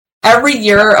every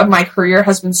year of my career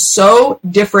has been so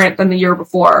different than the year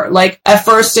before. Like, at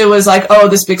first it was like, oh,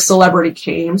 this big celebrity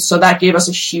came, so that gave us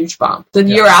a huge bump. The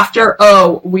year after,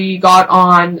 oh, we got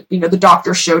on, the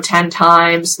Doctor Show 10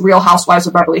 times, Real Housewives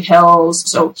of Beverly Hills,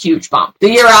 so huge bump.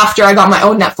 The year after, I got my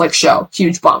own Netflix show,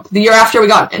 huge bump. The year after, we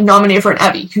got nominated for an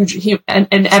Emmy,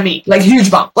 an Emmy, like,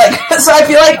 huge bump. Like, so I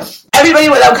feel like everybody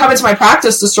that would come into my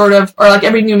practice to sort of, or like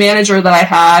every new manager that I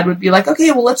had would be like,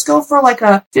 okay, well, let's go for like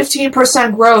a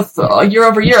 15% growth year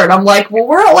over year. And I'm like, well,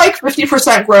 we're at like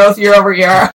 50% growth year over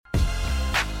year.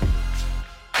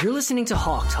 You're listening to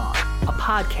Hawk Talk, a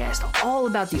podcast all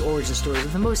about the origin stories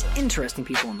of the most interesting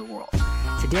people in the world.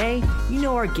 Today,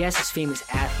 our guest is famous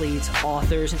athletes,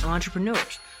 authors, and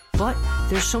entrepreneurs. But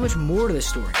there's so much more to the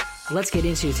story. Let's get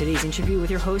into today's interview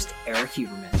with your host, Eric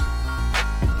Huberman.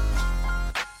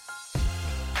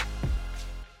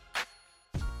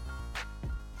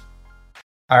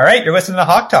 All right, you're listening to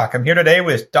Hawk Talk. I'm here today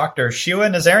with Dr. Sheila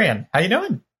Nazarian. How you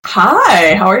doing?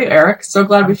 Hi, how are you, Eric? So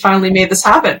glad we finally made this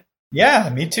happen. Yeah,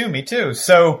 me too.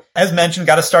 So, as mentioned,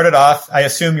 got to start it off. I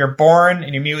assume you're born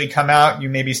and you immediately come out. You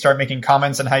maybe start making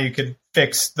comments on how you could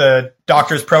fix the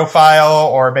doctor's profile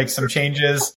or make some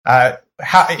changes. I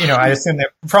assume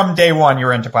that from day one you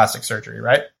were into plastic surgery,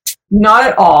 right? Not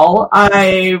at all.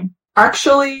 I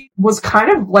actually was kind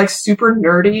of like super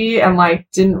nerdy and like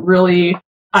didn't really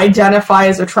identify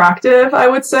as attractive, I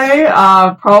would say,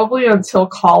 probably until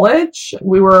college.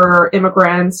 We were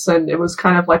immigrants and it was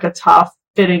kind of like a tough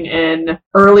fitting in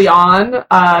early on.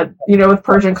 With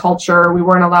Persian culture, we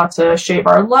weren't allowed to shave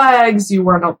our legs. You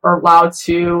weren't allowed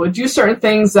to do certain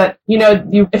things that,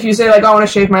 if you say like, I want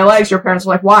to shave my legs, your parents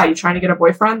were like, why? Are you trying to get a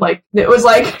boyfriend? Like, it was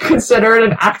like considered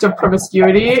an act of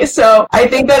promiscuity. So I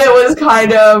think that it was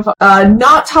kind of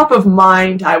not top of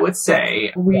mind, I would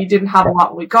say. We didn't have a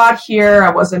lot when we got here.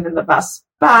 I wasn't in the best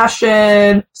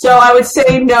fashion. So I would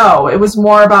say no, it was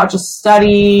more about just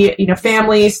study,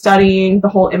 family, studying the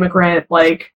whole immigrant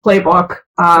like playbook.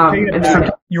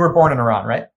 You were born in Iran,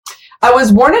 right? I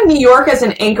was born in New York as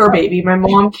an anchor baby. My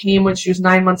mom came when she was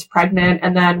 9 months pregnant.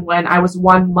 And then when I was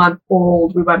 1 month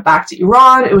old, we went back to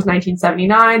Iran. It was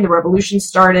 1979. The revolution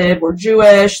started. We're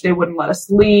Jewish. They wouldn't let us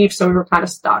leave. So we were kind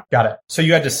of stuck. Got it. So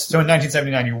you had to, so in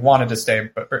 1979, you wanted to stay,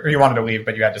 or you wanted to leave,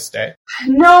 but you had to stay.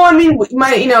 No, I mean,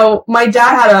 my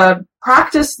dad had a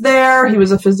practice there. He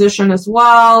was a physician as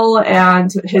well.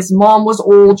 And his mom was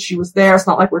old. She was there. It's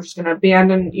not like we're just going to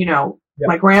abandon,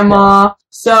 my grandma. Yeah.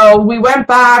 So we went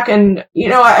back and,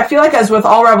 I feel like as with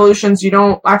all revolutions, you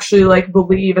don't actually like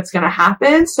believe it's going to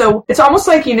happen. So it's almost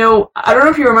like, I don't know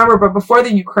if you remember, but before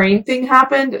the Ukraine thing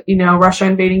happened, Russia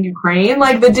invading Ukraine,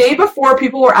 like the day before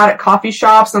people were out at coffee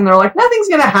shops and they're like, nothing's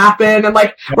going to happen. And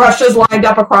like Russia's lined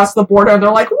up across the border and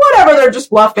they're like, whatever, they're just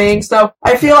bluffing. So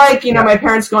I feel like, my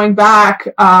parents going back,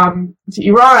 to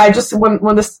Iran, I just, when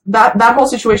that whole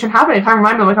situation happened, it kind of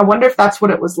reminded me, like, I wonder if that's what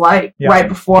it was like right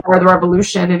before the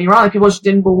revolution in Iran. Like, people just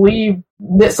didn't believe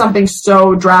that something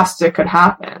so drastic could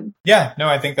happen. Yeah, no,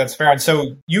 I think that's fair. And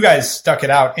so you guys stuck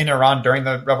it out in Iran during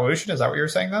the revolution. Is that what you were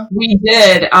saying, though? We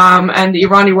did. And the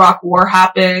Iran-Iraq war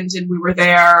happened and we were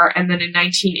there. And then in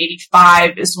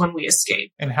 1985 is when we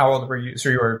escaped. And how old were you? So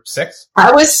you were 6?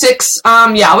 I was 6.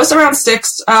 I was around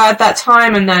 6 at that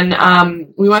time. And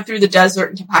then we went through the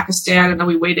desert into Pakistan and then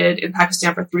we waited in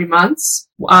Pakistan for 3 months.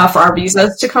 For our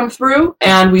visas to come through.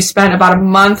 And we spent about a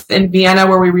month in Vienna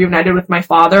where we reunited with my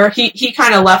father. He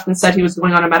kind of left and said he was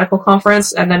going on a medical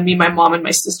conference. And then me, my mom, and my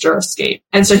sister escaped.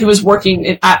 And so he was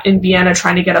working in Vienna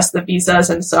trying to get us the visas.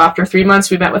 And so after 3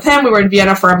 months, we met with him. We were in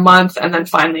Vienna for a month and then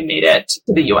finally made it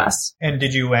to the U.S. And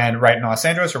did you land right in Los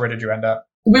Angeles or where did you end up?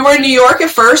 We were in New York at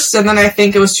first, and then I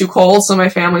think it was too cold, so my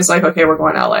family's like, okay, we're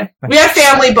going to LA. We had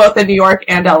family both in New York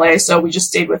and LA, so we just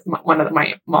stayed with one of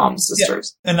my mom's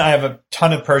sisters. Yeah. And I have a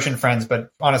ton of Persian friends, but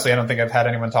honestly, I don't think I've had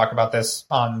anyone talk about this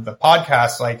on the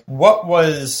podcast. Like, what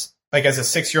was, like, as a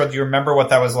 6-year-old, do you remember what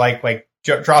that was like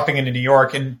dropping into New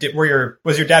York? And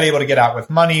was your dad able to get out with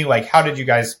money? Like, how were you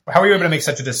able to make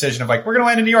such a decision of like, we're going to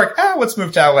land in New York. Let's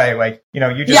move to LA. Like, you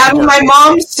just. Yeah, my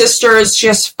mom's sisters, she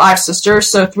has 5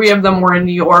 sisters. So 3 of them were in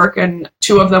New York and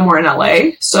 2 of them were in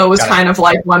LA. So it was kind of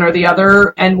like one or the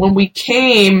other. And when we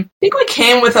came, I think we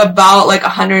came with about like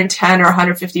 $110,000 or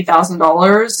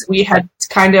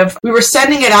 $150,000. We were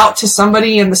sending it out to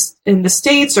somebody in the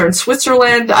States or in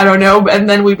Switzerland. I don't know. And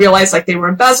then we realized like they were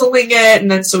embezzling it.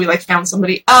 And then so we like found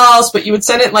somebody else, but you would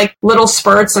send it like little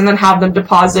spurts and then have them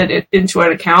deposit it into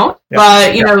an account. Yep.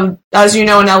 But, as you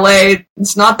know, in LA,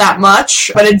 it's not that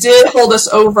much, but it did hold us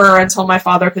over until my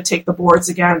father could take the boards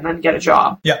again and then get a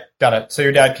job. Yeah, got it. So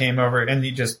your dad came over and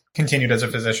he just continued as a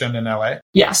physician in LA?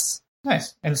 Yes.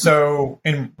 Nice. And so,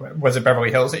 was it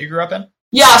Beverly Hills that you grew up in?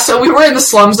 Yeah, so we were in the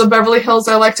slums of Beverly Hills,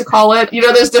 I like to call it. You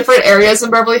know, there's different areas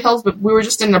in Beverly Hills, but we were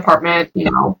just in an apartment,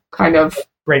 you know, kind of.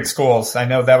 Great schools. I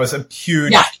know that was a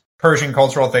huge Persian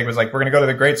cultural thing. It was like, we're going to go to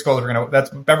the great schools. That's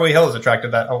Beverly Hills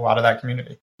attracted a lot of that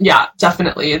community. Yeah,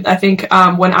 definitely. I think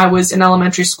when I was in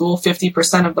elementary school,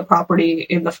 50% of the property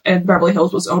in Beverly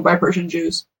Hills was owned by Persian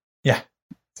Jews. Yeah,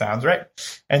 sounds right.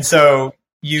 And so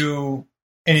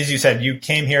and as you said, you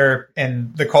came here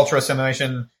in the cultural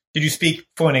assimilation. Did you speak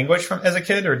fluent English as a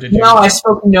kid, or did you? No, I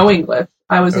spoke no English.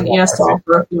 I was in ESL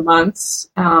for a few months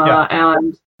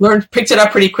and picked it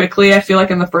up pretty quickly. I feel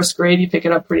like in the first grade, you pick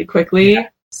it up pretty quickly. Yeah.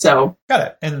 So got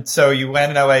it. And so you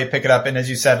land in LA, pick it up, and as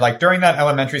you said, like during that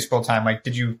elementary school time, like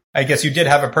I guess you did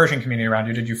have a Persian community around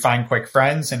you. Did you find quick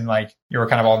friends and like you were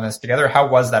kind of all in this together? How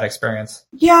was that experience?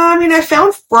 Yeah, I mean, I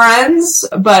found friends,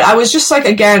 but I was just like,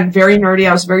 again, very nerdy.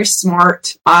 I was very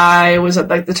smart. I was at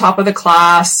like the top of the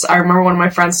class. I remember one of my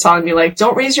friends telling me like,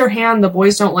 don't raise your hand. The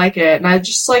boys don't like it. And I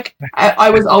just like, I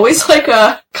was always like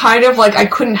a kind of like, I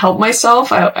couldn't help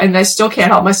myself. And I still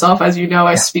can't help myself. As you know,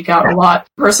 I speak out a lot.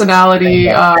 Personality,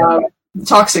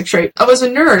 toxic trait. I was a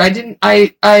nerd.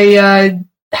 I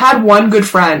had one good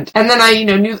friend, and then I,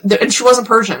 knew that, and she wasn't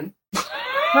Persian.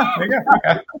 There you go.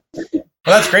 Okay. Well,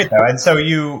 that's great though. And so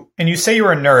you say you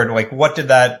were a nerd. Like, what did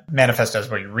that manifest as?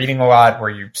 Were you reading a lot?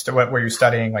 What were you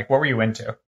studying? Like, what were you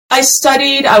into? I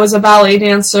studied. I was a ballet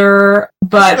dancer,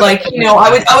 but like,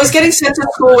 I was getting sent to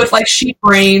school with like sheep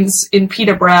brains in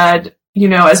pita bread,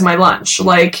 as my lunch.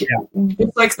 Like,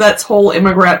 it's like that whole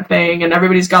immigrant thing, and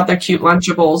everybody's got their cute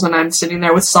Lunchables, and I'm sitting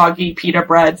there with soggy pita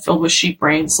bread filled with sheep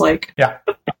brains. Like, yeah,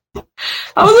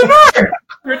 I was a nerd.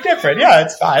 You're different. Yeah,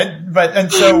 it's fine.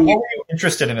 And so what were you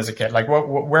interested in as a kid? Like, what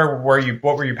were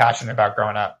you passionate about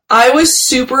growing up? I was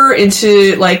super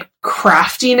into like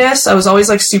craftiness. I was always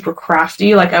like super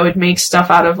crafty. Like I would make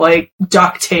stuff out of like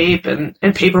duct tape and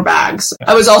paper bags.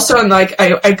 I was also in like,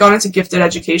 I got into gifted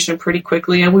education pretty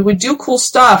quickly, and we would do cool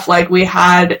stuff. Like we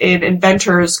had an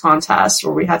inventors contest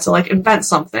where we had to like invent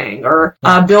something, or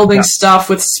building stuff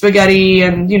with spaghetti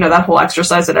and, that whole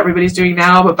exercise that everybody's doing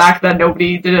now. But back then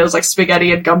nobody did it. It was like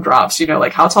spaghetti and gumdrops,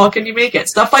 like how tall can you make it?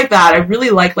 Stuff like that. I really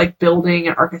like building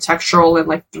and architectural and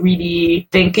like 3D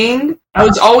thinking. I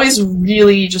was always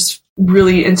really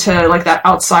into like that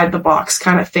outside the box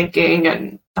kind of thinking,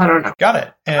 and I don't know. Got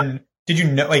it. And did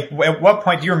you know, like, at what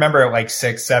point do you remember at like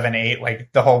 6, 7, 8, like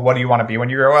the whole, what do you want to be when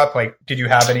you grow up? Like, did you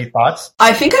have any thoughts?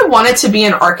 I think I wanted to be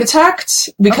an architect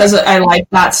because I like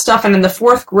that stuff. And in the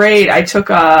 4th grade, I took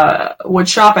a wood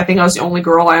shop. I think I was the only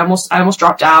girl. I almost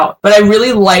dropped out, but I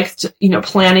really liked,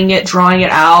 planning it, drawing it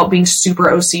out, being super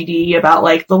OCD about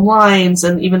like the lines,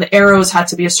 and even the arrows had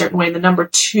to be a certain way. And the number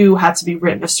 2 had to be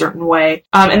written a certain way.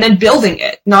 And then building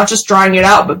it, not just drawing it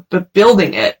out, but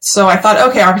building it. So I thought,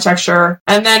 okay, architecture.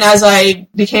 And then as I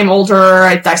became older,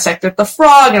 I dissected the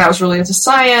frog, and I was really into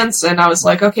science, and I was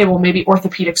like, okay, well, maybe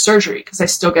orthopedic surgery, because I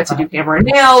still get to do hammer and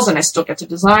nails, and I still get to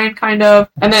design, kind of.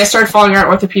 And then I started following around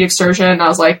orthopedic surgeon, and I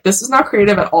was like, this is not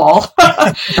creative at all.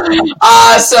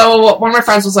 So one of my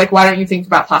friends was like, why don't you think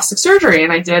about plastic surgery?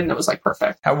 And I did, and it was like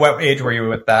perfect. At what age were you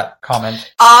with that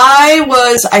comment? I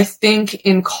was, I think,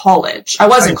 in college. I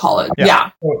was in college,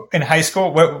 yeah. So in high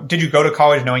school, did you go to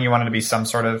college knowing you wanted to be some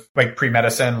sort of like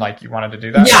pre-medicine, like you wanted to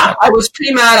do that? Yeah, I was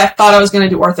pre-med. I thought I was going to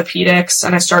do orthopedics,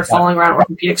 and I started following around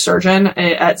orthopedic surgeon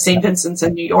at St. Vincent's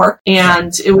in New York.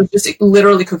 And it was just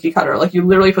literally cookie cutter. Like you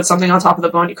literally put something on top of the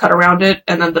bone, you cut around it,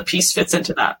 and then the piece fits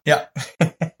into that. Yeah.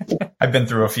 I've been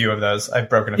through a few of those. I've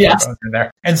broken a few bones in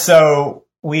there. And so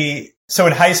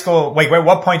in high school, like, at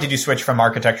what point did you switch from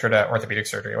architecture to orthopedic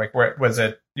surgery? Like, where was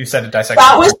it? You said to dissect.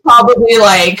 That was probably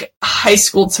like high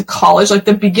school to college, like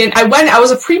the begin. I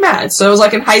was a pre-med, so it was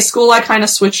like in high school I kind of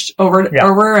switched over,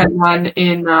 and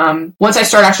then once I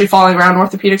started actually following around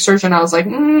orthopedic surgeon, I was like,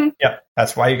 yeah,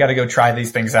 that's why you got to go try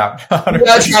these things out. You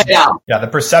gotta try it out. Yeah, the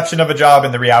perception of a job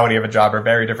and the reality of a job are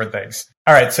very different things.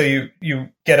 All right, so you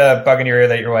get a bug in your ear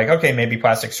that you're like, okay, maybe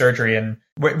plastic surgery. And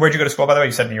where'd you go to school, by the way?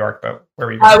 You said New York, but where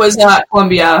were you going? I was at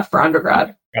Columbia for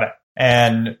undergrad. Got it.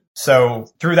 And so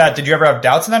through that, did you ever have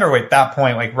doubts in that, or at that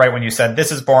point, like right when you said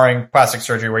this is boring, plastic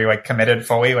surgery, were you like committed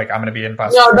fully, like I'm going to be in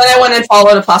plastic surgery? No, then I went and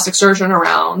followed a plastic surgeon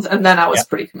around, and then I was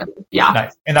pretty committed. Yeah.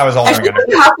 Nice. And that was all. I feel like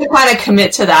you have to kind of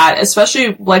commit to that,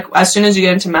 especially like as soon as you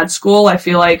get into med school. I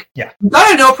feel like you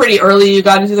got to know pretty early you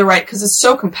got to do the right, because it's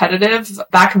so competitive.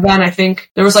 Back then, I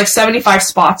think there was like 75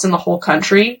 spots in the whole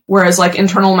country, whereas like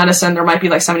internal medicine, there might be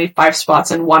like 75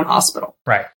 spots in one hospital.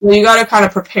 Right. Well, you got to kind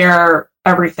of prepare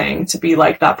everything to be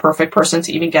like that perfect person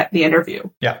to even get the interview.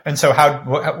 Yeah. And so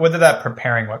what did that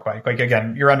preparing look like? Like,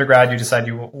 again, you're undergrad, you decide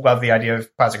you love the idea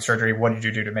of plastic surgery. What did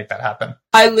you do to make that happen?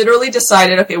 I literally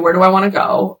decided, okay, where do I want to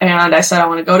go? And I said, I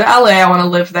want to go to LA. I want to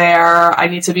live there. I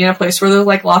need to be in a place where there's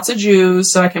like lots of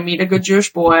Jews so I can meet a good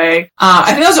Jewish boy. I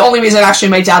think that was the only reason actually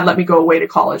my dad let me go away to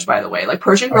college, by the way. Like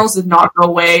Persian girls did not go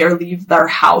away or leave their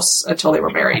house until they were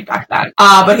married back then.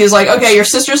 But he's like, okay, your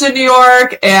sister's in New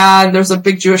York and there's a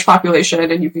big Jewish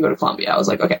population and you can go to Columbia. I was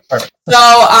like, okay. Perfect. So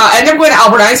I ended up going to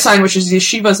Albert Einstein, which is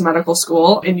Yeshiva's medical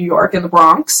school in New York, in the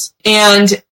Bronx.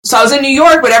 And so I was in New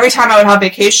York, but every time I would have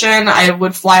vacation, I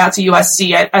would fly out to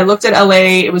USC. I looked at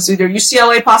LA. It was either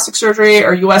UCLA plastic surgery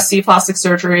or USC plastic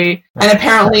surgery. And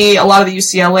apparently a lot of the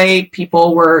UCLA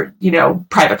people were,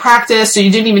 private practice. So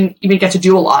you didn't even get to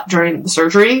do a lot during the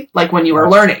surgery, like when you were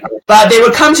learning. But they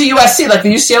would come to USC, like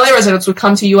the UCLA residents would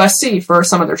come to USC for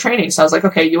some of their training. So I was like,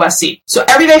 okay, USC. So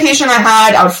every vacation I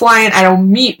had, I would fly in and I would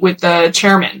meet with the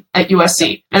chairman at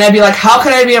USC. And I'd be like, how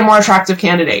can I be a more attractive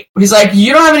candidate? He's like,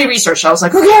 you don't have any research. I was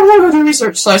like, okay, I'm going to go do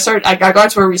research. So I got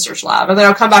into a research lab and then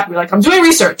I'll come back and be like, I'm doing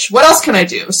research. What else can I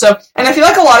do? So, and I feel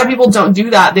like a lot of people don't do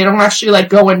that. They don't actually like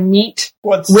go and meet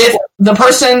with the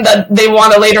person that they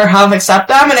want to later have accept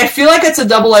them. And I feel like it's a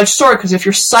double-edged sword because if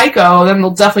you're psycho, then they'll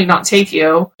definitely not take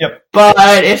you. Yep.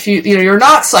 But if you're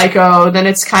not psycho, then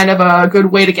it's kind of a good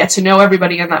way to get to know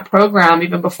everybody in that program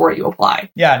even before you apply.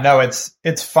 Yeah, no,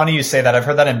 it's funny you say that. I've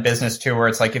heard that in business too, where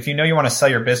it's like, if you know you want to sell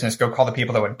your business, go call the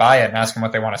people that would buy it and ask them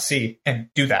what they want to see and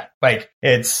do that. Like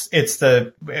it's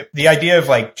the idea of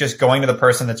like just going to the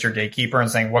person that's your gatekeeper and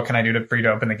saying, what can I do for you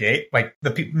to open the gate? Like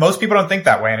most people don't think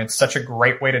that way. And it's such a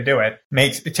great way to do it.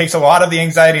 It takes a lot of the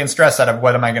anxiety and stress out of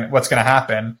what's going to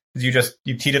happen. You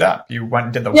teed it up. You went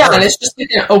and did the work. Yeah, and it's just like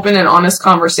an open and honest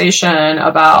conversation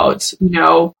about,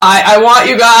 I want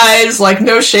you guys, like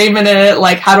no shame in it.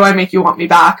 Like, how do I make you want me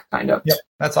back? Kind of. Yep.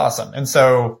 That's awesome. And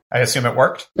so I assume it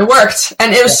worked? It worked.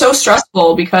 And it was so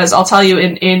stressful because I'll tell you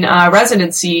in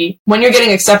residency, when you're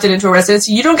getting accepted into a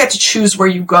residency, you don't get to choose where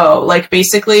you go. Like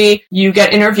basically you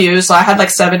get interviews. So I had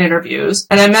like 7 interviews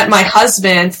and I met my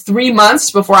husband 3 months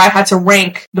before I had to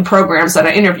rank the programs that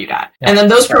I interviewed at. Yeah. And then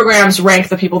those programs rank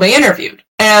the people they interviewed.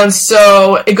 And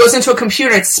so it goes into a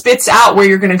computer, it spits out where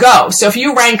you're going to go. So if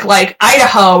you rank like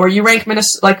Idaho or you rank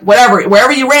Minnesota, like whatever,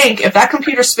 wherever you rank, if that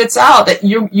computer spits out that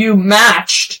you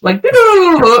matched, like,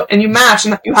 and you match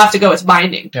and you have to go, it's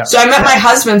binding. Yeah. So I met my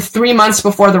husband 3 months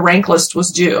before the rank list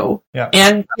was due. Yeah.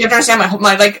 And you have to understand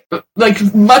my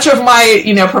like much of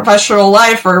my, professional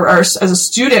life or as a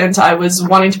student, I was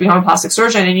wanting to become a plastic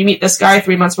surgeon and you meet this guy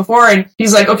 3 months before and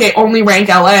he's like, okay, only rank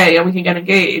LA and we can get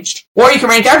engaged. Or you can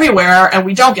rank everywhere and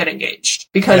we don't get engaged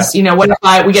because, what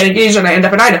if we get engaged and I end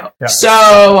up in Idaho? Yeah. So,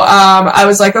 I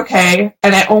was like, okay.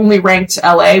 And I only ranked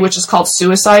LA, which is called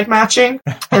suicide matching.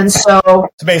 And so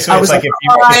basically I was like,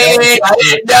 I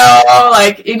didn't know,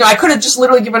 like, I could have just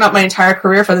literally given up my entire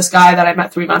career for this guy that I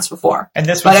met 3 months before. And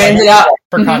this was, but I ended up,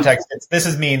 for context,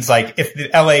 this means like, if the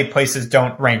LA places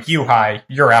don't rank you high,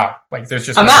 you're out. Like there's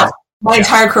just, I'm out. My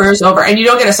entire career is over and you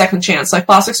don't get a second chance. Like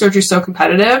plastic surgery is so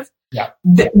competitive. Yeah.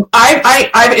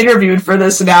 I've interviewed for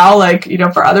this now, like,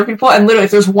 for other people. And literally,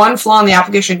 if there's one flaw in the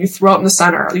application, you throw it in the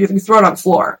center. You throw it on the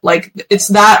floor. Like, it's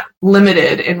that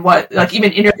limited in what, like,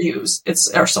 even interviews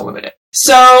are so limited.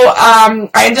 So, I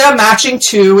ended up matching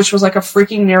 2, which was like a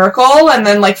freaking miracle. And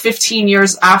then like 15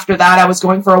 years after that, I was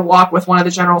going for a walk with one of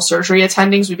the general surgery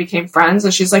attendings. We became friends.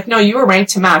 And she's like, no, you were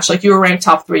ranked to match. Like, you were ranked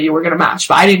top 3. You were going to match.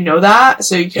 But I didn't know that.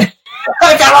 So you can...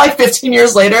 I found out like 15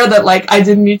 years later that like I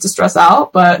didn't need to stress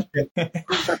out, but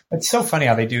it's so funny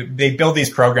how they build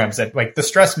these programs that like the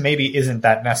stress maybe isn't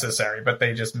that necessary, but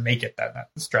they just make it that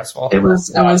stressful. It was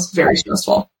very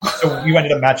stressful. So you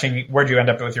ended up matching, where'd you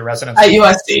end up with your residence? At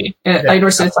USC, at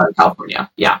University of Southern California.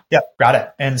 Yeah. Yeah. Got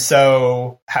it. And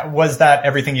so was that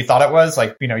everything you thought it was?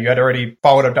 Like, you had already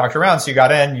followed up Dr. Round, so you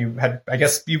got in, I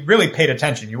guess you really paid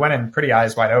attention. You went in pretty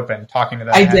eyes wide open talking to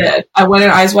them. I did. I went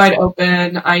in eyes wide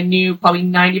open. I knew probably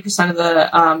 90% of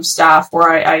the staff where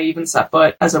I even set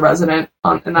foot as a resident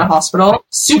in that hospital.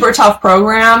 Super tough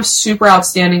program, super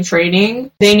outstanding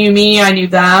training. They knew me, I knew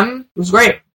them. It was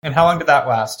great. And how long did that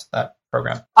last, that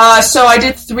program? So I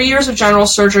did 3 years of general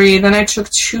surgery. Then I took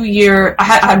 2 years. I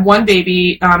had one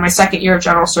baby, my second year of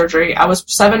general surgery. I was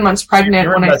 7 months pregnant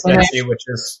when I finished. Which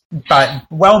is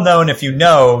well known, if you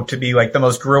know, to be like the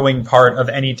most grueling part of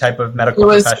any type of medical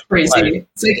profession. It was crazy. Life.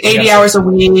 It's like 80 hours a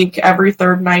week, every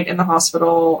third night in the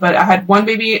hospital. But I had one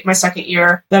baby my second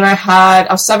year. Then I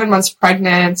was 7 months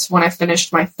pregnant when I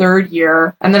finished my third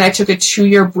year. And then I took a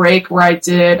 2-year break where I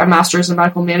did a master's in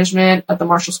medical management at the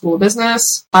Marshall School of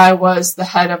Business. I was was the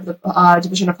head of the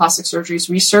Division of Plastic Surgery's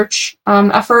research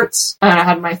efforts, and I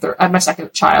had my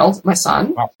second child, my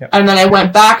son. Wow. Yeah. And then I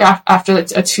went back after a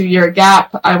 2-year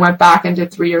gap. I went back and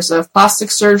did 3 years of plastic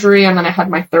surgery, and then I had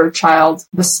my third child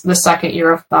the second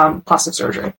year of plastic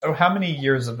surgery. So how many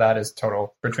years of that is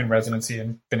total between residency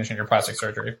and finishing your plastic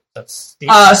surgery? That's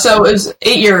 8? So it was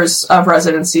 8 years of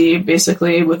residency,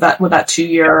 basically, with that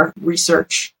 2-year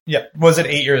research. Yeah. Was it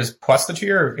 8 years plus the 2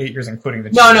 year, or 8 years including the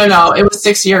 2 No. It was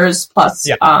 6 years plus.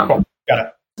 Yeah, cool.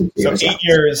 Got it. So years, 8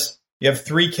 years, you have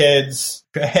 3 kids,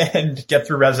 and get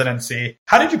through residency.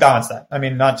 How did you balance that? I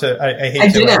mean, I hate I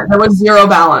to... didn't. There was zero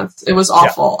balance. It was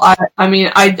awful.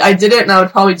 Yeah. I did it, and I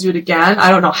would probably do it again. I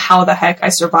don't know how the heck I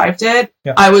survived it.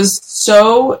 Yeah. I was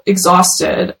so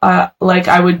exhausted. Like,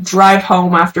 I would drive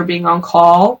home after being on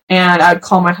call, and I'd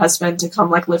call my husband to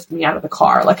come, like, lift me out of the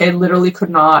car. Like, I literally could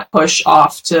not push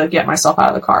off to get myself out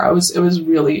of the car. It was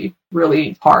really,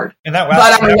 really hard. And that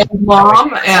but I'm a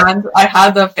mom, and I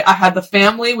had the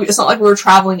family. It's not like we were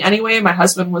traveling anyway. My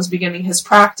husband was beginning his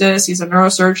practice. He's a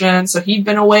neurosurgeon, so he'd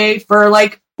been away for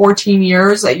like 14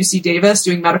 years at UC Davis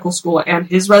doing medical school and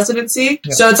his residency.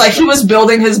 Yeah. So it's like he was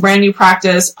building his brand new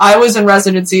practice. I was in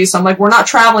residency, so I'm like, we're not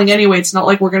traveling anyway. It's not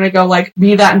like we're gonna go like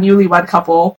be that newlywed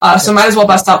couple. So might as well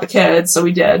bust out the kids. So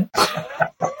we did.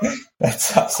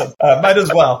 That's awesome. Might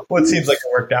as well. Well, it seems like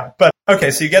it worked out. But okay,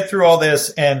 so you get through all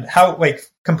this, and how, like,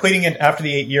 completing it after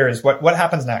the 8 years, what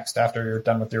happens next after you're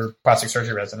done with your plastic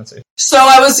surgery residency? So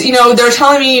I was, they were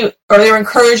telling me, or they were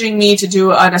encouraging me to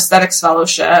do an aesthetics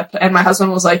fellowship, and my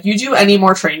husband was like, you do any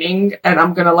more training, and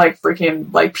I'm gonna like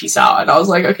freaking like peace out. And I was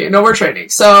like, okay, no more training.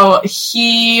 So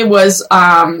he was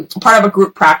part of a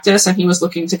group practice, and he was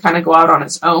looking to kind of go out on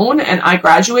his own, and I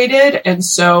graduated, and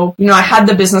so, I had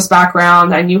the business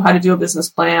background, I knew how to do a business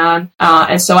plan,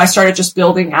 and so I started just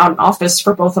building out an office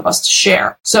for both of us to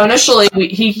share. So initially,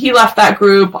 he left that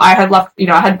group. I had left,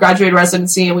 I had graduated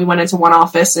residency, and we went into one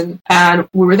office, and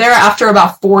we were there after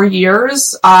about 4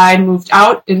 years. I moved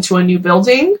out into a new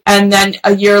building, and then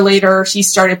a year later, he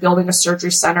started building a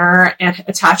surgery center and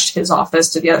attached his office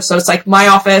to the other. So it's like my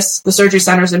office, the surgery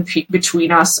center's in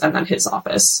between us, and then his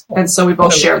office. And so we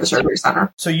both share the surgery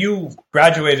center. So you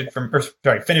graduated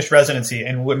finished residency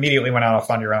and immediately went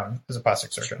off on your own as a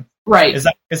plastic surgeon. Right. Is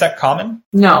that common?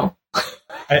 No.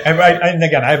 And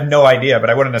again, I have no idea, but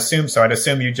I wouldn't assume so. I'd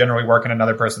assume you generally work in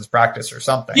another person's practice or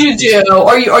something. You do,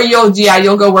 or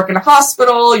you'll go work in a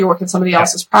hospital. You work in somebody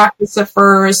else's practice at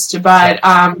first. But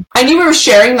I knew we were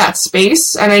sharing that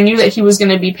space, and I knew that he was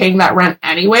going to be paying that rent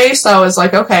anyway. So I was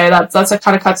like, okay, that's like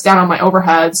kind of cuts down on my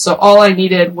overhead. So all I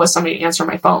needed was somebody to answer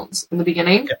my phones in the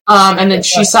beginning. And then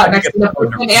she sat next to me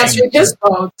and answered his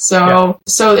phone. So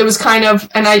it was kind of,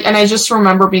 and I just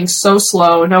remember being so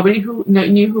slow. Nobody who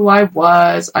knew who I was.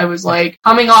 I was like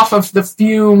coming off of the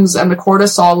fumes and the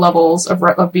cortisol levels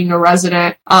of being a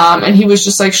resident. And he was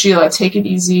just like, Sheila, take it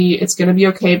easy. It's going to be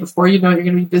okay. Before you know, you're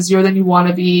going to be busier than you want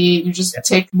to be. You just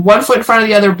take one foot in front of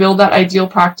the other, build that ideal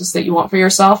practice that you want for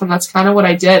yourself. And that's kind of what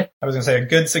I did. I was going to say a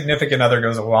good significant other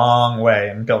goes a long way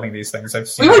in building these things.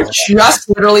 We were just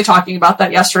literally talking about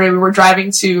that yesterday. We were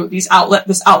driving to this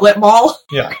outlet mall.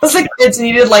 Yeah. Because the kids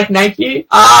needed like Nike.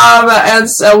 And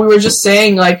so we were just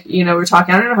saying, like, we were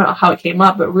talking, I don't know how it came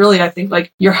up, but really I think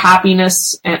like your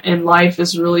happiness in life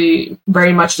is really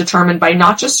very much determined by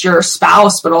not just your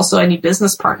spouse, but also any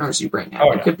business partners you bring in.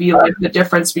 It could be like the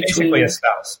difference between basically a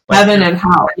spouse, heaven and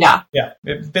hell. Yeah. Yeah.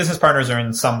 Business partners are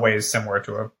in some ways similar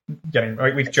to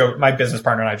we joke, my business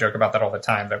partner and I joke about that all the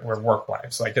time, that we're work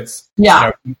wives. Like it's,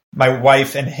 my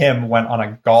wife and him went on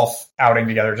a golf outing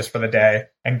together just for the day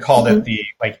and called it the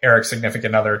like Eric's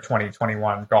significant other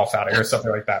 2021 golf outing or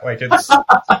something like that. Like it's,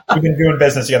 we've been doing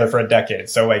business together for a decade.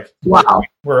 So like, wow,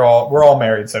 we're all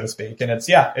married, so to speak. And it's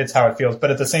how it feels.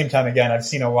 But at the same time, again, I've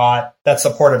seen a lot that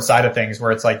supportive side of things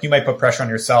where it's like, you might put pressure on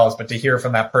yourselves, but to hear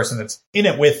from that person that's in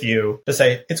it with you to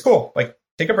say, it's cool. Like,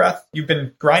 take a breath. You've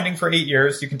been grinding for 8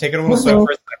 years. You can take it a little slow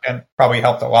for a second. Probably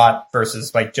helped a lot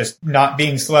versus like just not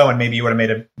being slow. And maybe you would have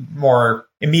made a more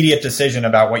immediate decision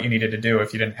about what you needed to do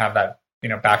if you didn't have that,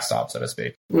 backstop, so to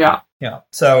speak. Yeah. Yeah.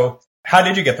 So how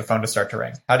did you get the phone to start to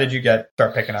ring? How did you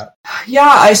start picking up? Yeah,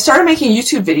 I started making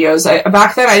YouTube videos.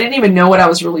 Back then, I didn't even know what I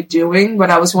was really doing, but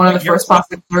I was one of the first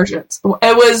plastic surgeons.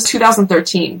 It was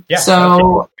 2013. Yeah,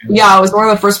 so, I was one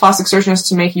of the first plastic surgeons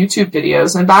to make YouTube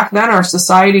videos. And back then, our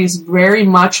societies very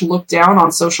much looked down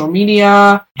on social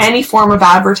media, any form of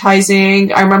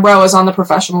advertising. I remember I was on the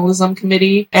professionalism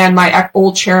committee, and my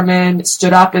old chairman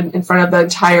stood up in front of the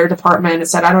entire department and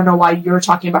said, I don't know why you're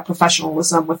talking about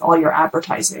professionalism with all your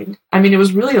advertising. I mean, it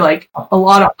was really like a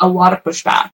lot of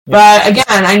pushback. But again,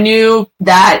 I knew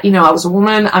that, I was a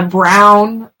woman, I'm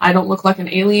brown, I don't look like an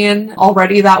alien.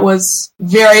 Already that was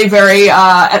very, very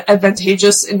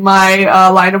advantageous in my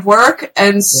line of work.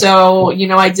 And so,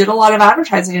 I did a lot of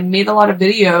advertising and made a lot of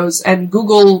videos, and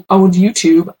Google owned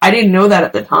YouTube. I didn't know that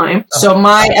at the time. So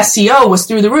my SEO was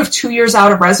through the roof. 2 years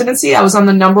out of residency, I was on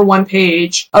the #1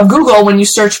 page of Google when you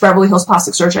search Beverly Hills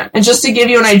plastic surgeon. And just to give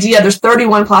you an idea, there's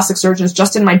 31 plastic surgeons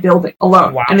just in my building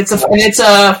alone. Wow. And it's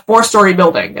a 4-story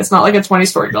building. It's not like a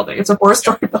 20-story building. It's a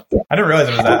 4-story building. I didn't realize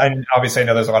it was that. Obviously, I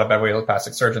know there's a lot of Beverly Hills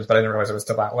plastic surgeons, but I didn't realize it was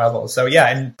to that level. So yeah,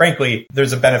 and frankly,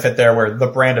 there's a benefit there where the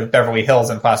brand of Beverly Hills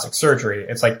and plastic surgery,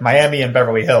 it's like Miami and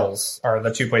Beverly Hills are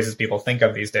the two places people think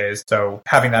of these days. So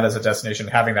having that as a destination,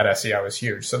 having that SEO is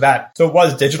huge. So it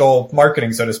was digital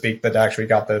marketing, so to speak, that actually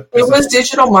got the business. It was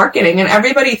digital marketing, and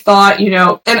everybody thought,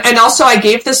 and also I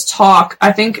gave this talk.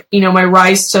 I think, my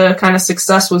rise to kind of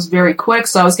success was very quick.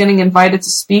 So I was getting invited to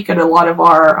speak at a lot of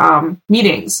our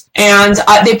meetings, and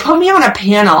they put me on a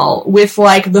panel with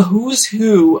like the who's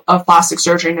who of plastic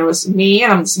surgery. And it was me,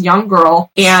 and I'm this young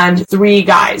girl, and 3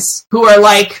 guys who are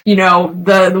like,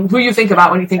 the who you think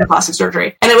about when you think of plastic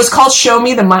surgery. And it was called Show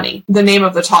Me the Money, the name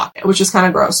of the talk, which is kind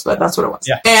of gross, but that's what it was.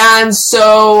 Yeah. And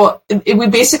so we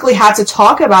basically had to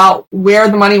talk about where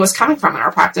the money was coming from in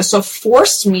our practice. So it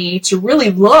forced me to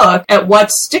really look at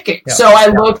what's sticking. Yeah. So I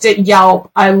looked at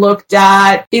Yelp, I looked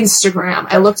at Instagram,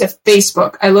 I looked at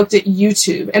Facebook, I looked at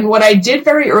YouTube. And what I did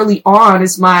very early on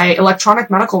is my electronic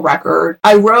medical record.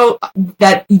 I wrote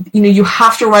that, you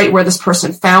have to write where this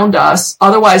person found us.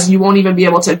 Otherwise, you won't even be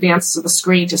able to advance to the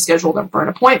screen to schedule them for an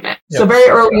appointment. Yep. So very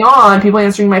early on, people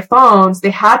answering my phones,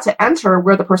 they had to enter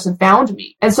where the person found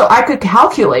me. And so I could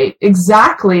calculate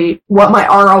exactly what my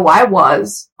ROI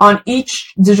was on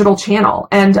each digital channel.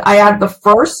 And I had the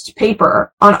first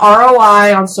paper on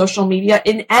ROI on social media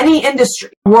in any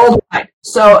industry worldwide.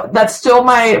 So that's still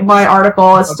my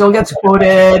article. It still gets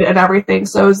quoted and everything.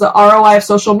 So it was the ROI of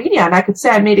social media. And I could say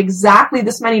I made exactly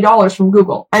this many dollars from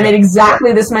Google. I made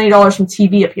exactly this many dollars from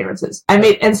TV appearances. and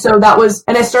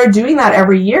I started doing that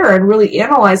every year and really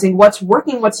analyzing what's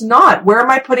working, what's not. Where am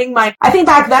I putting I think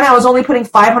back then I was only putting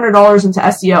 $500 into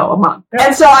SEO a month.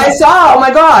 And so I saw, oh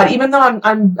my God, even though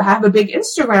I have a big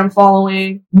Instagram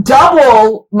following,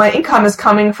 double my income is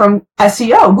coming from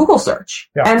SEO, Google search.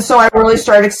 Yeah. And so I really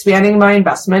started expanding my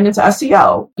investment into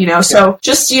SEO, so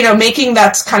just, making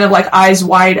that kind of like eyes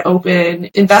wide open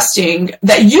investing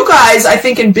that you guys, I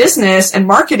think in business and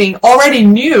marketing already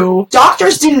knew.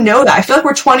 Doctors didn't know that. I feel like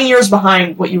we're 20 years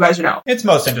behind what you guys know. It's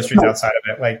most industries outside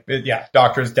of it. Like,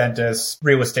 doctors, dentists,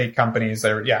 real estate companies.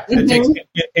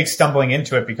 It takes stumbling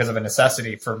into it because of a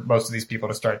necessity for most of these people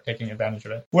to start taking advantage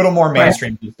of it. A little more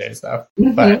mainstream these days though.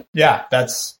 Mm-hmm. But yeah,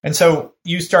 and so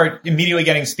you start immediately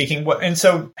getting speaking. And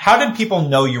so how did people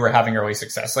know you were having early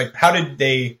success? Like, how did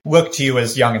they look to you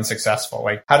as young and successful?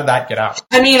 Like, how did that get out?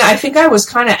 I mean, I think I was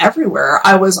kind of everywhere.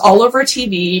 I was all over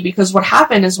TV because what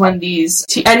happened is when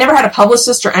I never had a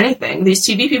publicist or anything. These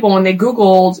TV people, when they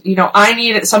Googled, I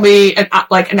needed somebody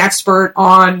like an expert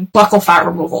on buccal fat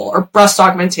removal or breast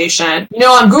augmentation.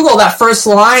 On Google, that first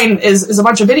line is a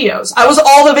bunch of videos. I was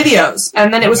all the videos.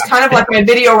 And then it was kind of like my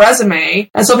video resume.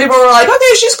 And so people were like,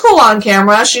 okay, she's cool on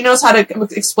camera. She knows how to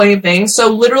explain things. So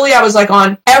literally I was like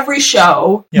on every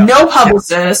show, no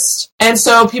publicist. And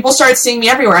so people started seeing me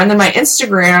everywhere. And then my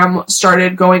Instagram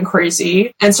started going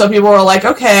crazy. And so people were like,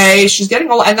 okay, she's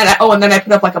getting old. And then I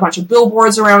put up like a bunch of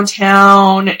billboards around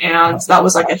town. And that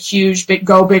was like a huge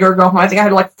go big or go home. I think I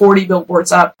had like 40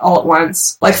 billboards up all at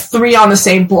once, like 3 on the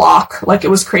same block. Like it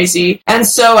was crazy. And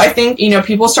so I think,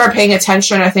 people started paying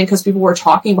attention, I think, because people were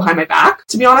talking behind my back,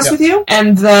 to be honest with you.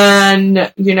 And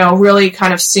then, really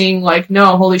kind of seeing like,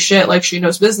 no, holy shit, like she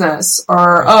knows business,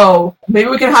 or, oh, maybe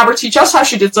we can have her teach us how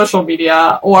she did social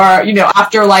media, or,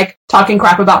 after like talking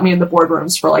crap about me in the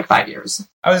boardrooms for like 5 years.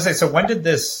 I was gonna say, so when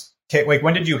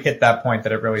did you hit that point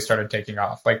that it really started taking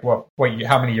off? Like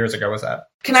how many years ago was that?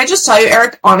 Can I just tell you,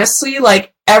 Eric, honestly,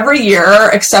 like every year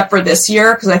except for this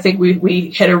year, because I think we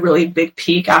hit a really big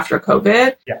peak after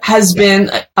COVID, has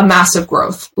been a massive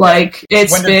growth. Like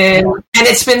it's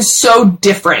been so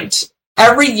different.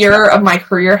 Every year of my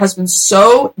career has been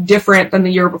so different than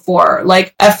the year before.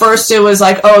 Like at first it was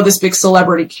like, oh, this big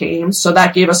celebrity came, so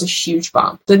that gave us a huge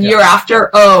bump. The year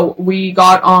after, we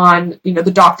got on,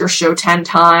 the Doctor Show 10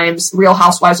 times, Real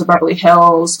Housewives of Beverly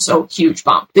Hills, so huge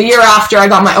bump. The year after I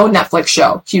got my own Netflix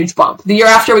show, huge bump. The year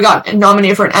after we got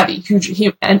nominated for an Emmy,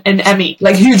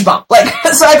 huge bump. Like,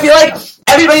 so I feel like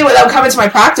everybody that would come into my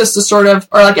practice to sort of,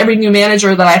 or like every new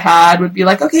manager that I had would be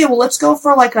like, okay, well, let's go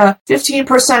for like a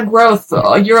 15% growth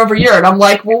year over year. And I'm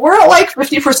like, well, we're at like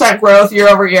 50% growth year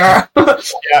over year.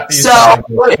 Yeah, so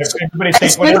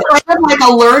it's been kind of like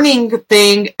a learning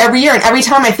thing every year. And every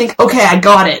time I think, okay, I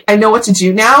got it. I know what to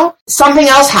do now. Something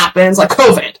else happens, like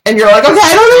COVID. And you're like, okay,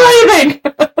 I don't know anything.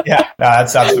 Yeah, no, that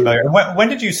sounds familiar. When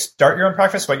did you start your own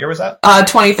practice? What year was that?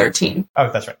 2013.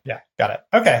 Oh, that's right. Yeah, got it.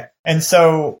 Okay. And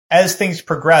so as things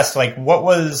progressed, like what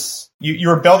was, you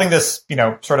were building this,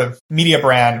 sort of media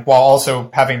brand while also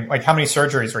having, like, how many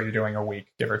surgeries were you doing a week,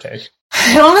 give or take?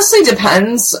 It honestly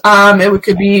depends. It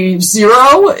could be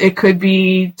 0. It could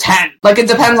be 10. Like, it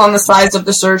depends on the size of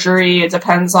the surgery. It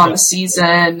depends on the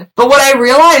season. But what I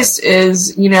realized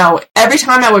is, every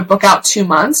time I would book out 2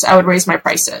 months, I would raise my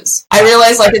prices. I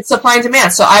realized, like, it's supply and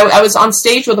demand. So I was on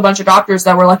stage with a bunch of doctors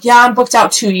that were like, yeah, I'm booked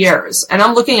out 2 years. And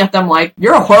I'm looking at them like,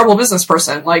 you're a horrible business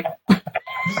person. Like,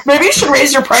 maybe you should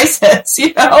raise your prices, So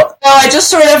I just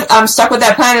sort of stuck with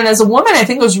that plan. And as a woman, I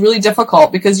think it was really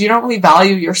difficult because you don't really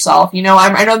value yourself.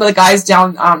 I know the guys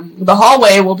down the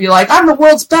hallway will be like, I'm the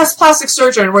world's best plastic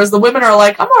surgeon, whereas the women are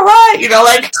like, I'm all right,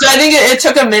 So I think it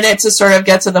took a minute to sort of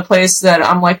get to the place that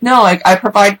I'm like, no, I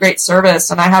provide great service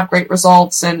and I have great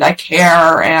results and I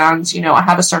care and, I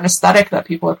have a certain aesthetic that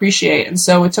people appreciate. And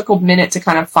so it took a minute to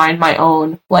kind of find my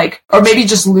own, like, or maybe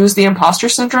just lose the imposter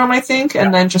syndrome, I think,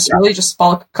 and then just really just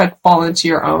fall into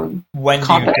your own. When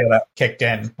do you feel that kicked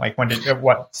in? Like,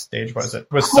 what stage was it?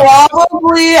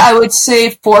 Probably, I would say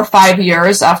 4 or 5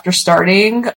 years after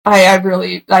starting,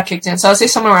 that kicked in. So I would say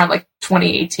somewhere around like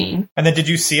 2018. And then did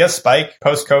you see a spike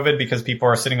post-COVID because people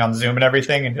are sitting on Zoom and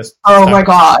everything and just... Oh my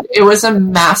God. It was a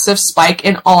massive spike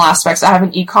in all aspects. I have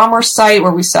an e-commerce site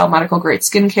where we sell medical grade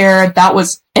skincare. That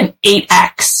was an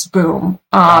 8x boom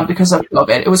because of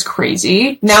COVID. It was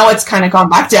crazy. Now it's kind of gone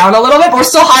back down a little bit. We're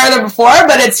still higher than before,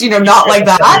 but it's, not like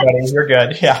that. Everybody. You're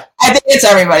good. Yeah. I think it's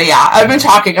everybody. Yeah. I've been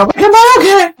talking. I'm like, am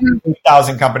I okay?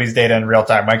 2,000 companies data in real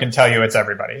time. I can tell you it's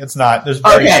everybody. It's not, there's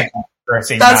very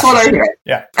That's what I hear.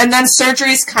 Yeah. And then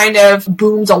surgeries kind of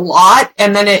boomed a lot,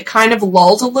 and then it kind of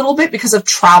lulled a little bit because of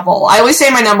travel. I always say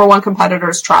my number one competitor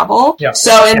is travel. Yeah.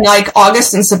 So in like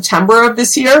August and September of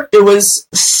this year, it was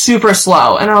super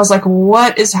slow. And I was like,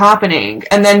 what is happening?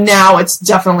 And then now it's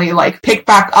definitely like picked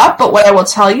back up. But what I will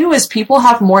tell you is people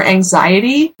have more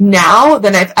anxiety now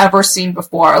than I've ever seen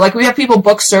before. Like, we have people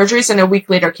book surgeries and a week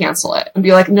later cancel it and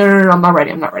be like, no, I'm not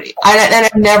ready. And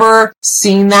I've never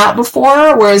seen that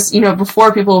before. Whereas,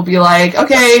 before people will be like,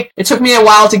 okay, it took me a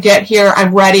while to get here,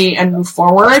 I'm ready, and move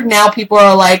forward. Now people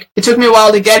are like, it took me a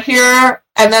while to get here,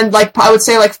 and then like I would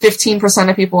say like 15%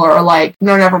 of people are like,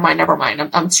 no, never mind.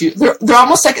 I'm too. They're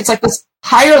almost like, it's like this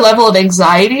higher level of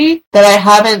anxiety that I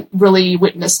haven't really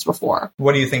witnessed before.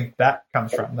 What do you think that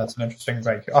comes from? That's an interesting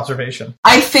observation.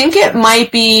 I think it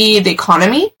might be the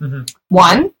economy. Mm-hmm.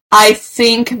 One, I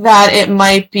think that it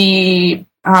might be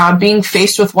being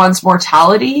faced with one's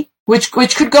mortality. Which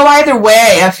could go either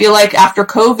way. I feel like after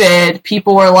COVID,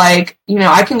 people were like,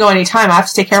 I can go anytime. I have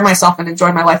to take care of myself and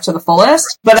enjoy my life to the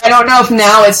fullest. But I don't know if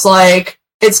now it's like,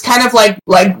 it's kind of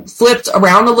like flipped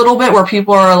around a little bit where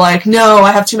people are like, no,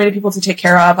 I have too many people to take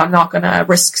care of. I'm not going to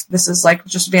risk. This is like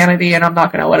just vanity and I'm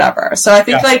not going to whatever. So I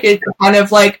think like it kind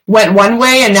of like went one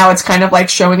way and now it's kind of like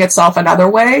showing itself another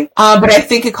way. But I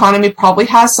think economy probably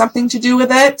has something to do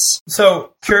with it.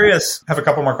 So curious, have a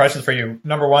couple more questions for you.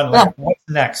 Number one, what's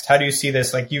next? How do you see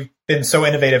this? Like, you've been so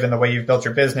innovative in the way you've built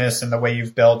your business and the way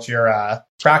you've built your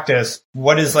practice.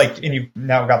 What is like, and you've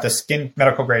now got this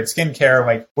medical grade skincare.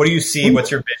 Like, what do you see? What's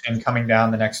your vision coming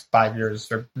down the next 5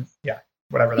 years or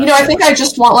whatever that I think I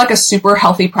just want like a super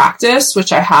healthy practice,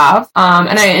 which I have.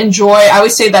 And I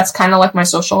always say that's kind of like my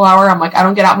social hour. I'm like, I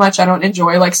don't get out much. I don't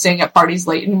enjoy like staying at parties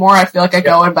late anymore. I feel like I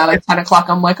go in by like 10 o'clock.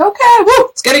 I'm like, okay,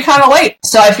 it's getting kind of late.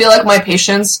 So I feel like my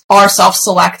patients are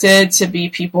self-selected to be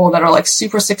people that are like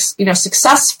super,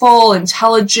 successful,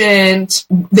 intelligent.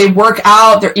 They work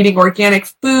out, they're eating organic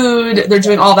food, they're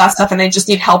doing all that stuff. And they just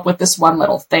need help with this one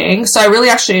little thing. So I really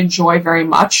actually enjoy very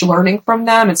much learning from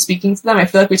them and speaking to them. I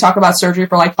feel like we talk about surgery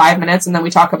for like 5 minutes and then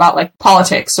we talk about like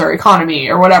politics or economy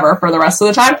or whatever for the rest of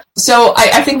the time. So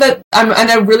I think that I'm in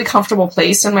a really comfortable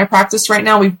place in my practice right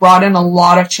now. We've brought in a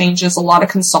lot of changes, a lot of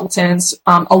consultants,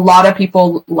 a lot of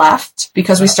people left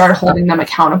because we started holding them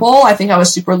accountable. I think I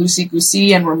was super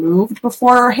loosey-goosey and removed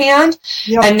beforehand.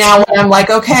 Yep. And now when I'm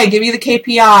like, okay, give me the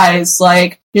KPIs,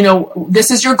 like,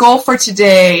 this is your goal for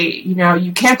today.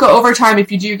 You can't go overtime.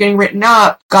 If you do, you're getting written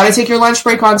up. Got to take your lunch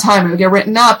break on time. You'll get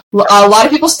written up. A lot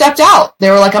of people stepped out.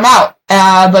 They were like, I'm out.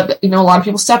 But a lot of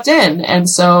people stepped in. And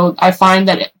so I find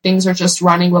that things are just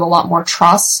running with a lot more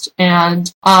trust and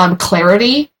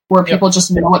clarity. where people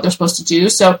just know what they're supposed to do.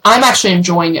 So I'm actually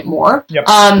enjoying it more. Yep.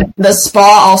 The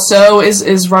spa also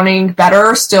is running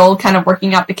better, still kind of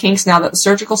working out the kinks now that the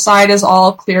surgical side is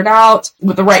all cleared out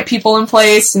with the right people in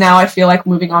place. Now I feel like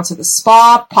moving on to the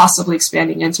spa, possibly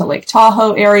expanding into Lake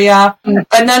Tahoe area. And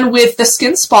then with the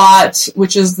Skin Spot,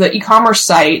 which is the e-commerce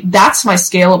site, that's my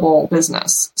scalable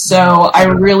business. So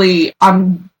I'm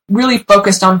really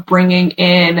focused on bringing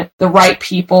in the right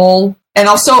people. And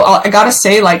also, I gotta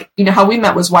say, like, you know, how we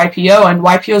met was YPO, and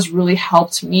YPO's really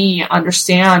helped me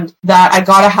understand that I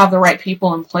gotta have the right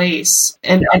people in place,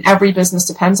 and every business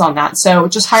depends on that. So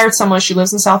just hired someone. She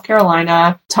lives in South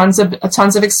Carolina, tons of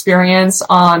experience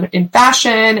in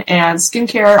fashion and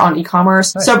skincare, on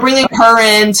e-commerce. Right. So bringing her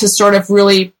in to sort of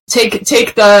really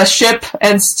take the ship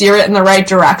and steer it in the right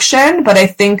direction. But I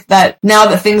think that now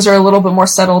that things are a little bit more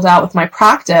settled out with my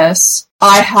practice,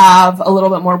 I have a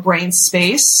little bit more brain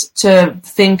space to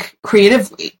think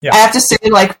creatively. Yeah. I have to say,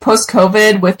 like,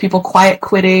 post-COVID, with people quiet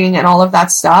quitting and all of that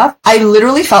stuff, I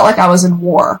literally felt like I was in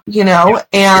war, you know?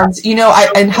 Yeah. And, you know,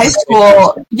 in high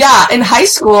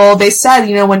school, they said,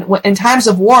 you know, when in times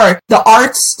of war, the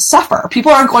arts suffer.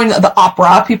 People aren't going to the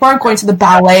opera. People aren't going to the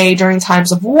ballet during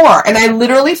times of war. And I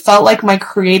literally felt like my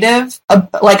creative,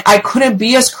 like, I couldn't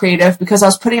be as creative because I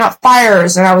was putting out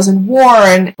fires and I was in war,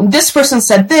 and this person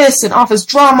said this, and office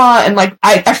drama, and like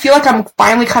I feel like I'm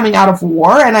finally coming out of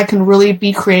war and I can really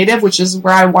be creative, which is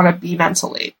where I want to be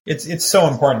mentally. It's so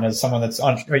important as someone that's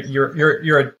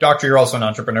you're a doctor, you're also an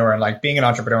entrepreneur, and like being an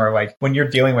entrepreneur, like when you're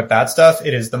dealing with that stuff,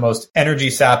 it is the most energy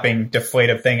sapping,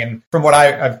 deflative thing. And from what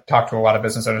I've talked to a lot of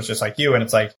business owners just like you, and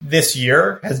it's like this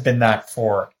year has been that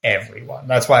for everyone.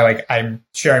 That's why, like, I'm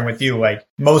sharing with you, like,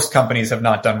 most companies have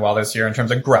not done well this year in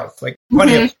terms of growth. Like,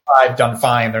 plenty of have done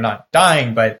fine. They're not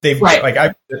dying, but they've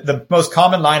the most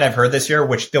common line I've heard this year,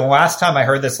 which the last time I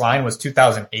heard this line was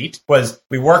 2008, was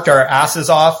we worked our asses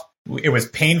off. It was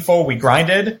painful. We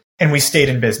grinded and we stayed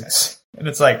in business. And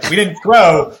it's like, we didn't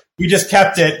grow. We just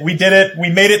kept it. We did it. We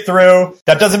made it through.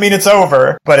 That doesn't mean it's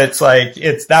over, but it's like,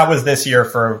 that was this year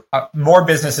for more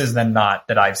businesses than not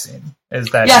that I've seen. Is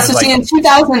that see, in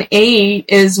 2008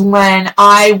 is when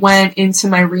I went into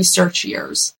my research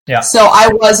years. Yeah. So I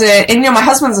wasn't, and you know, my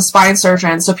husband's a spine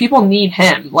surgeon, so people need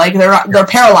him. Like, they're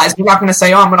paralyzed. They're not going to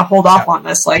say, "Oh, I'm going to hold off on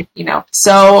this." Like, you know.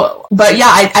 So, but yeah,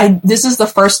 I this is the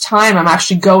first time I'm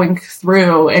actually going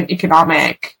through an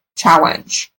economic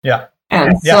challenge. Yeah.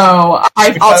 And so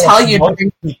I'll tell you,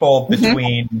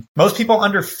 most people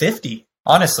under 50,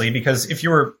 honestly, because if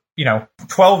you were, you know,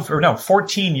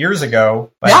 14 years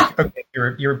ago, like, okay,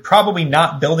 you're probably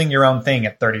not building your own thing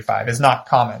at 35 is not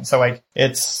common. So like,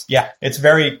 it's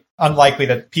very unlikely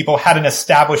that people had an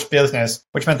established business,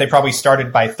 which meant they probably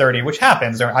started by 30, which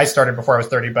happens. Or I started before I was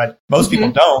 30, but most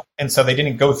people don't. And so they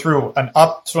didn't go through an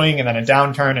upswing and then a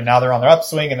downturn, and now they're on their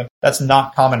upswing. And that's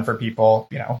not common for people,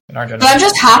 you know, in our generation. But I'm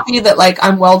just happy that, like,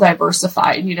 I'm well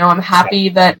diversified. You know, I'm happy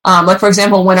that, like, for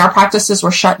example, when our practices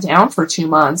were shut down for 2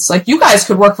 months, like, you guys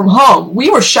could work from home. We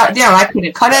were shut down. I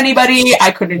couldn't cut anybody.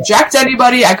 I couldn't inject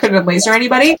anybody. I couldn't laser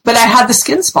anybody, but I had the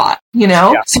Skin Spot, you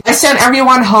know? Yeah. So I sent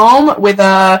everyone home with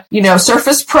a, you know,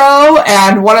 Surface Pro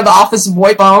and one of the Office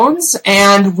Voip Bones,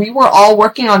 and we were all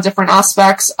working on different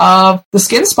aspects of the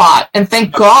Skin Spot. And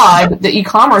thank God the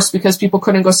e-commerce, because people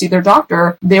couldn't go see their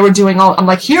doctor, they were doing all, I'm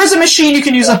like, here's a machine you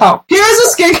can use at home. Here's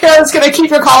a skincare that's going to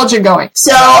keep your collagen going.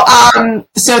 So,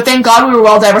 so thank God we were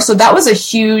well diverse. So that was a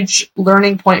huge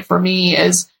learning point for me,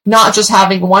 is not just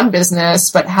having one business,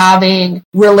 but having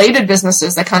related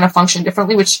businesses that kind of function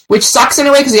differently, which sucks in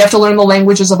a way because you have to learn the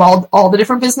languages of all the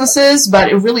different businesses, but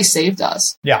it really saved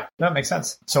us. Yeah, that makes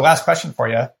sense. So last question for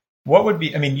you. What would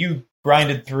be, I mean, you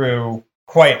grinded through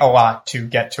quite a lot to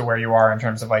get to where you are in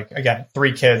terms of, like, again,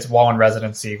 3 kids, Wallen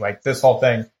residency, like this whole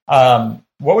thing.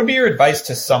 What would be your advice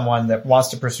to someone that wants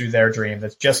to pursue their dream,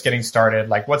 that's just getting started?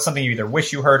 Like, what's something you either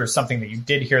wish you heard or something that you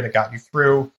did hear that got you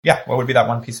through? Yeah, what would be that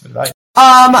one piece of advice?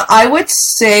 I would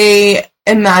say,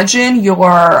 imagine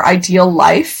your ideal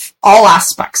life, all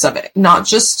aspects of it, not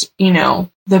just, you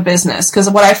know, the business. Because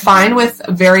what I find with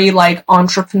very, like,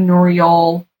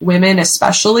 entrepreneurial women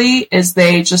especially is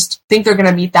they just think they're going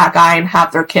to meet that guy and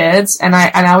have their kids. And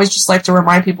I always just like to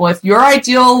remind people, if your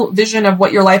ideal vision of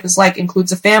what your life is like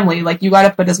includes a family, like, you got to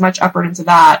put as much effort into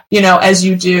that, you know, as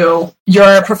you do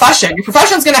your profession. Your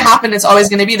profession's going to happen. It's always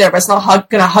going to be there, but it's not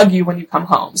going to hug you when you come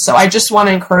home. So I just want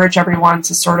to encourage everyone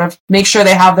to sort of make sure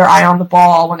they have their eye on the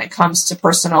ball when it comes to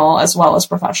personal as well as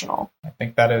professional. I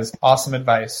think that is awesome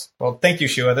advice. Well, thank you,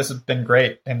 Sheila. This has been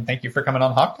great. And thank you for coming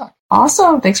on Hawk Talk.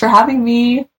 Awesome. Thanks for having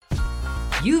me.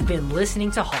 You've been listening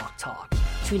to Hawk Talk.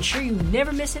 To ensure you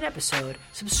never miss an episode,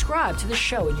 subscribe to the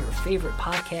show in your favorite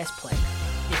podcast player.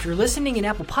 If you're listening in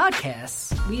Apple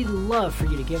Podcasts, we'd love for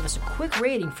you to give us a quick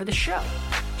rating for the show.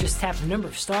 Just tap the number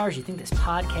of stars you think this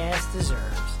podcast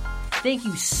deserves. Thank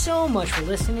you so much for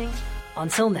listening.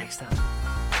 Until next time.